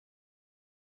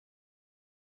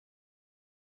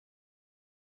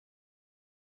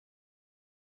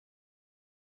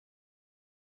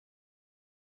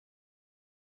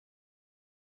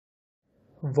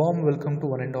Warm welcome to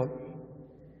one and all.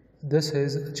 This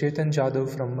is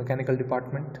Jadhav from Mechanical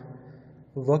Department,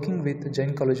 working with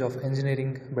Jain College of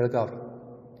Engineering, Belgavi.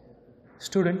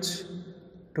 Students,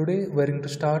 today we are going to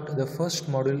start the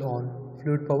first module on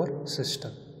fluid power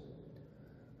system.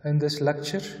 In this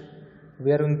lecture,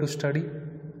 we are going to study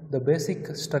the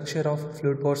basic structure of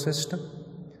fluid power system,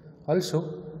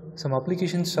 also some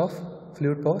applications of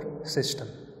fluid power system.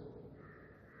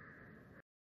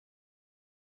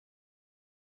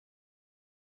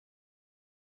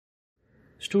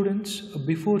 Students,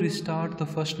 before we start the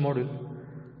first module,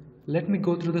 let me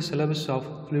go through the syllabus of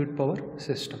fluid power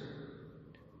system.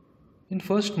 In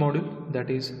first module, that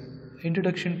is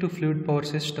Introduction to Fluid Power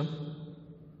System,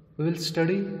 we will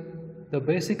study the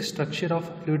basic structure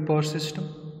of fluid power system,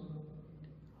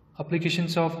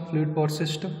 applications of fluid power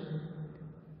system,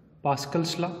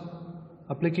 Pascal's law,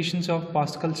 applications of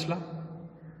Pascal's law,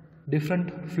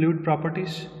 different fluid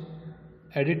properties,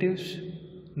 additives,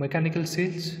 mechanical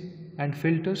seals and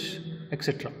filters,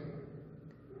 etc.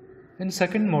 In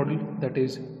second module, that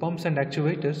is pumps and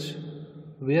actuators,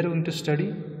 we are going to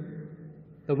study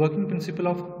the working principle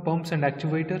of pumps and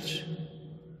actuators,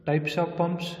 types of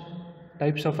pumps,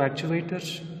 types of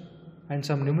actuators, and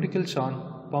some numericals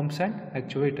on pumps and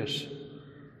actuators.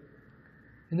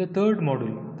 In the third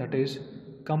module, that is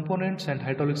components and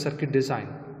hydraulic circuit design,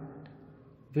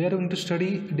 we are going to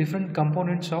study different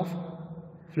components of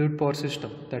fluid power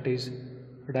system, that is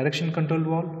direction control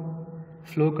valve,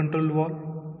 flow control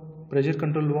valve, pressure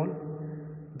control valve.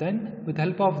 Then with the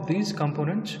help of these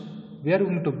components, we are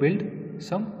going to build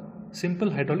some simple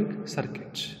hydraulic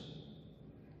circuits.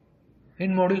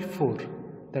 In module 4,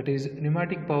 that is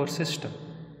pneumatic power system,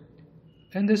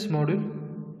 in this module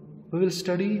we will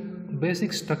study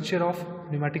basic structure of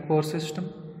pneumatic power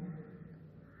system,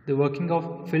 the working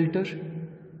of filter,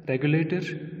 regulator,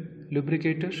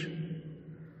 lubricator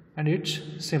and its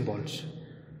symbols.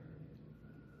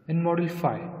 In module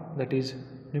 5, that is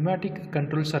pneumatic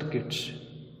control circuits,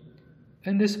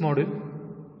 in this module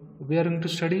we are going to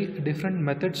study different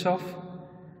methods of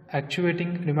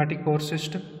actuating pneumatic power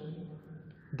system,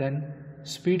 then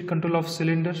speed control of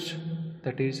cylinders,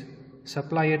 that is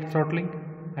supply air throttling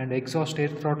and exhaust air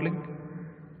throttling.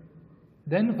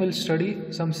 Then we will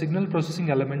study some signal processing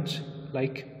elements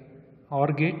like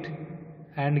OR gate,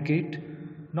 AND gate,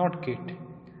 NOT gate.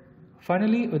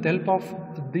 Finally, with the help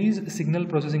of these signal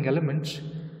processing elements,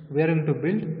 we are going to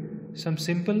build some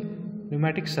simple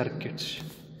pneumatic circuits.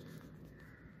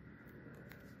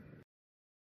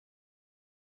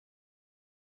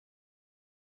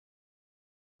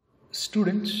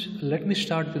 Students, let me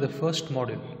start with the first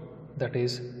module, that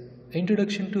is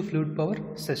Introduction to Fluid Power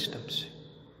Systems.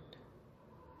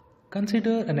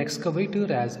 Consider an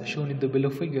excavator as shown in the below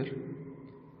figure,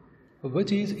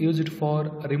 which is used for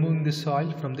removing the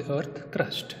soil from the earth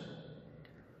crust.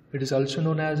 It is also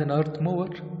known as an earth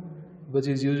mover, which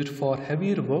is used for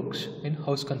heavier works in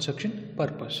house construction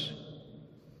purpose.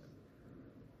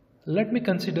 Let me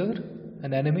consider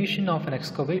an animation of an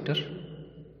excavator.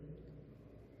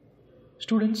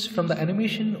 Students, from the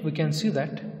animation we can see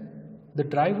that the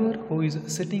driver who is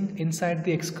sitting inside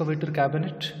the excavator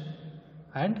cabinet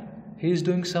and he is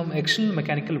doing some external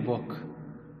mechanical work.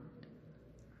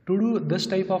 To do this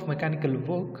type of mechanical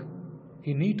work,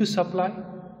 he need to supply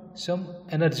some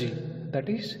energy, that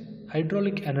is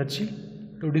hydraulic energy,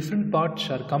 to different parts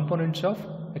or components of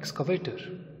excavator.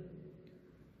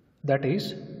 That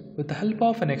is, with the help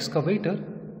of an excavator,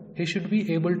 he should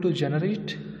be able to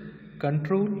generate,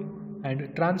 control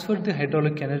and transfer the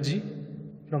hydraulic energy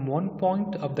from one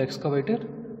point of the excavator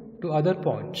to other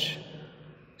points,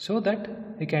 so that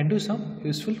he can do some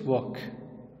useful work.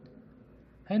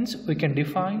 Hence, we can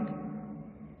define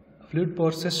fluid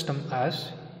power system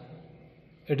as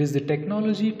it is the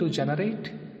technology to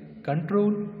generate,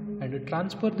 control and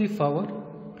transfer the power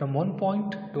from one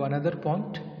point to another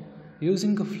point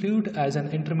using a fluid as an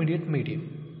intermediate medium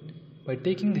by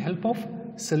taking the help of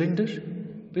cylinder,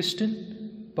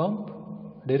 piston, pump,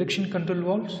 direction control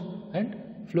valves and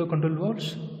flow control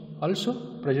valves,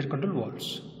 also pressure control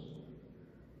valves.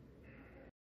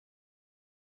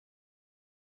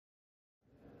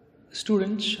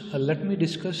 Students, let me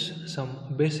discuss some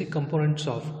basic components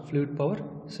of fluid power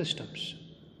systems.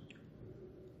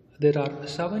 There are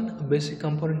 7 basic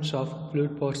components of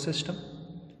fluid power system.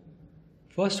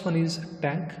 First one is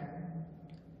tank.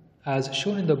 As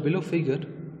shown in the below figure,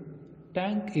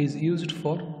 tank is used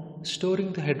for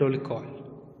storing the hydraulic oil.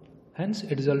 Hence,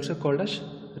 it is also called as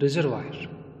reservoir.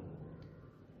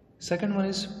 Second one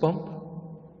is pump.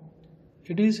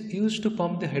 It is used to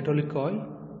pump the hydraulic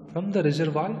oil from the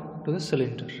reservoir to the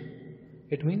cylinder.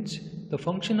 It means the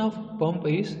function of pump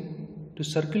is to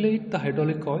circulate the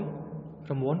hydraulic oil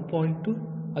from one point to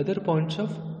other points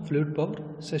of fluid power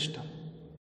system.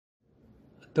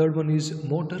 Third one is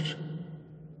motor.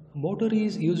 Motor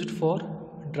is used for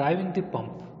driving the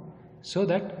pump so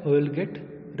that we will get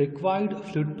required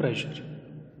fluid pressure.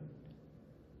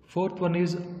 Fourth one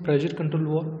is pressure control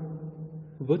valve,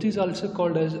 which is also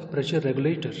called as pressure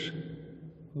regulator,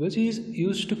 which is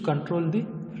used to control the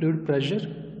fluid pressure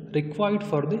required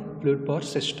for the fluid power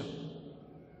system.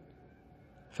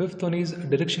 Fifth one is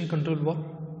direction control valve.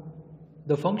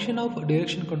 The function of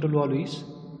direction control valve is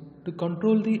to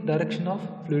control the direction of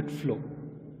fluid flow,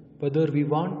 whether we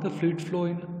want the fluid flow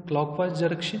in clockwise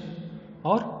direction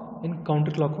or in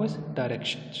counterclockwise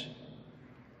directions.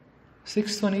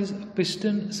 Sixth one is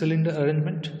piston cylinder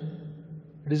arrangement.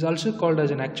 It is also called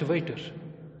as an actuator,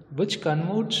 which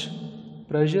converts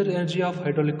pressure energy of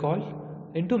hydraulic oil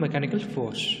into mechanical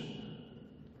force.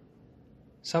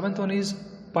 Seventh one is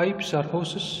pipes or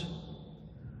hoses.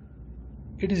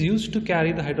 It is used to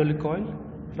carry the hydraulic oil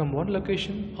from one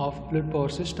location of fluid power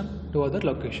system to other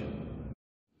location.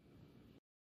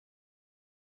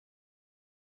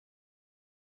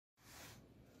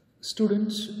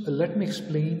 Students, let me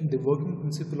explain the working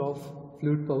principle of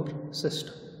fluid power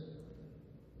system.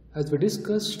 As we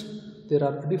discussed, there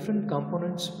are different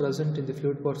components present in the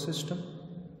fluid power system,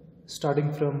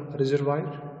 starting from reservoir,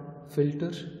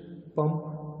 filter, pump,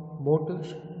 motor,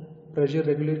 pressure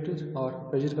regulator or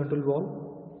pressure control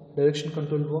valve, direction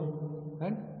control valve,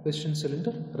 and piston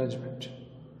cylinder arrangement.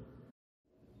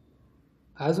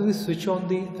 As we switch on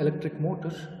the electric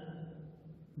motor,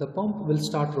 the pump will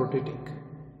start rotating,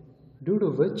 due to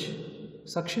which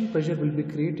suction pressure will be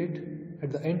created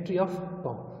at the entry of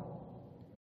pump.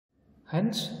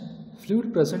 Hence,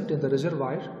 fluid present in the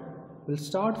reservoir will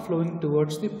start flowing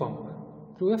towards the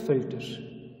pump through a filter.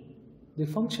 The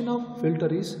function of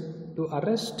filter is to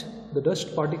arrest the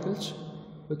dust particles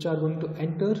which are going to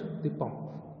enter the pump.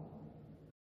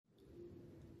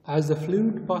 As the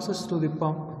fluid passes through the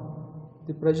pump,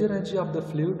 the pressure energy of the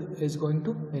fluid is going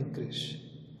to increase.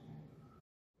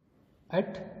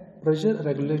 At pressure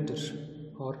regulator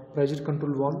or pressure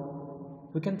control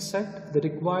valve, we can set the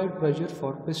required pressure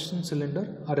for piston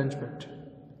cylinder arrangement,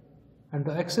 and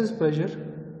the excess pressure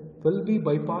will be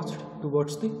bypassed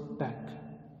towards the tank.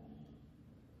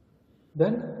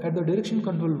 Then at the direction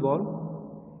control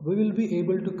valve, we will be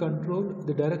able to control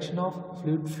the direction of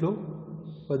fluid flow,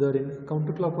 whether in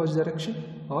counterclockwise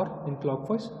direction or in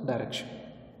clockwise direction.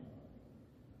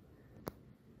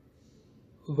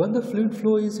 When the fluid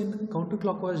flow is in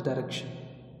counterclockwise direction,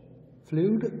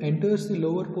 fluid enters the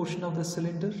lower portion of the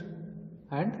cylinder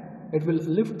and it will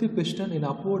lift the piston in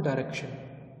upward direction,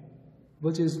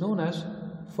 which is known as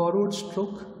forward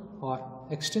stroke or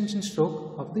extension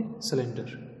stroke of the cylinder.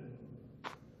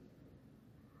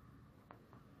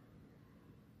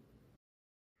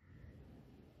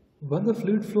 When the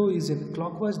fluid flow is in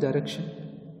clockwise direction,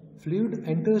 fluid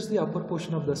enters the upper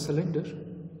portion of the cylinder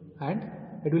and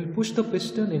it will push the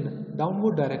piston in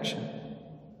downward direction,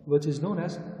 which is known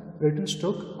as return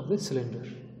stroke of the cylinder.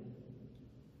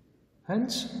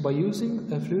 Hence, by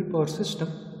using a fluid power system,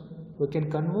 we can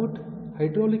convert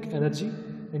hydraulic energy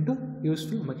into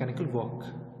useful mechanical work.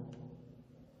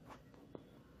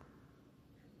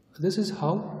 This is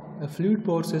how a fluid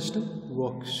power system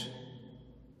works.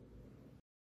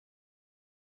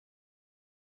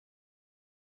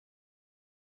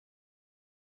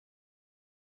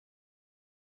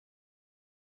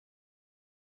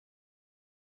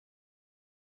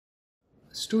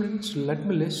 Students, let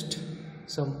me list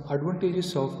some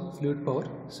advantages of fluid power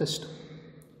system.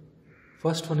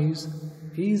 First one is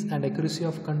ease and accuracy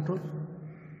of control.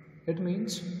 It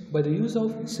means by the use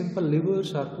of simple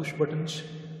levers or push buttons,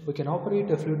 we can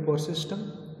operate a fluid power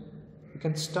system. We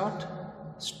can start,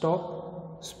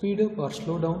 stop, speed up or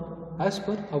slow down as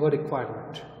per our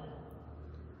requirement.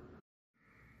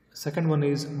 Second one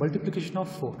is multiplication of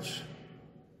force.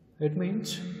 It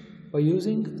means by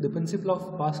using the principle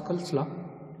of Pascal's law,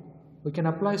 we can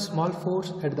apply small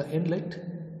force at the inlet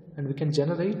and we can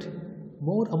generate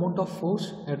more amount of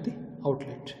force at the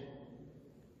outlet.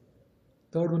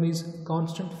 Third one is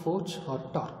constant force or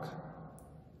torque.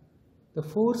 The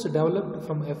force developed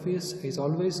from FES is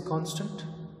always constant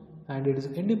and it is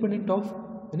independent of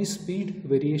any speed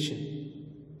variation.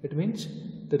 It means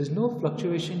there is no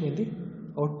fluctuation in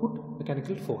the output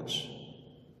mechanical force.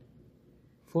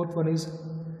 Fourth one is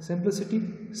simplicity,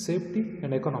 safety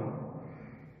and economy.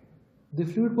 The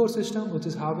fluid power system which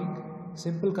is having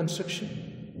simple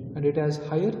construction and it has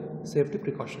higher safety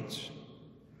precautions.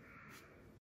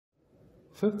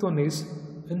 Fifth one is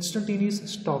instantaneous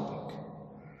stopping.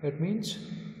 It means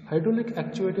hydraulic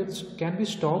actuators can be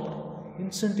stopped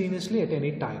instantaneously at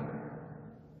any time.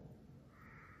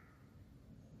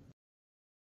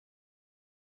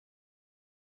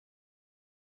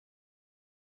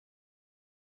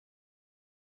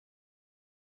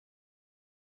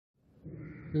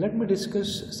 Let me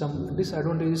discuss some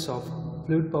disadvantages of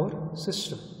fluid power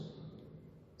system.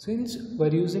 Since we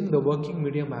are using the working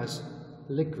medium as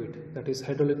liquid, that is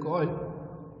hydraulic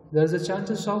oil, there is a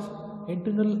chances of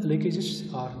internal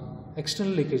leakages or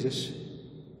external leakages,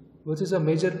 which is a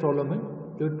major problem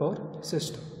in fluid power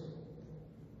system.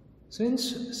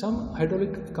 Since some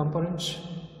hydraulic components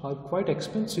are quite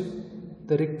expensive,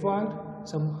 they require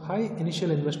some high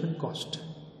initial investment cost.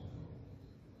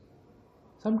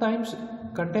 Sometimes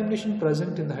contamination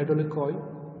present in the hydraulic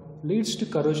oil leads to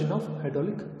corrosion of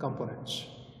hydraulic components.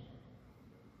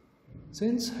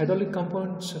 Since hydraulic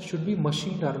components should be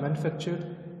machined or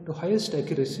manufactured to highest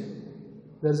accuracy,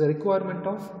 there is a requirement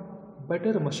of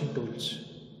better machine tools.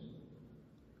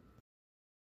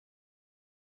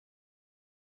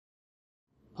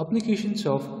 Applications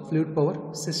of fluid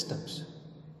power systems.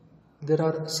 There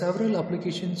are several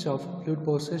applications of fluid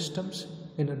power systems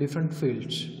in different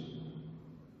fields.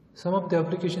 Some of the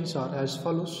applications are as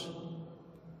follows,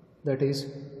 that is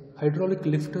hydraulic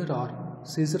lifter or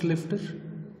scissor lifter,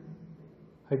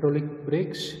 hydraulic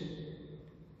brakes,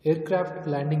 aircraft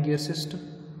landing gear system,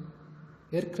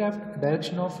 aircraft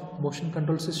direction of motion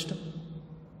control system,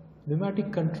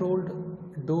 pneumatic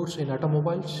controlled doors in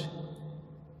automobiles,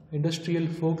 industrial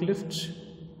forklifts,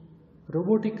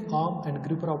 robotic arm and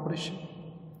gripper operation,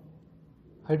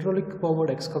 hydraulic powered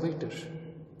excavator.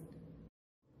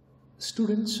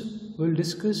 Students will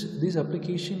discuss this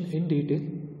application in detail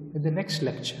in the next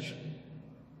lecture.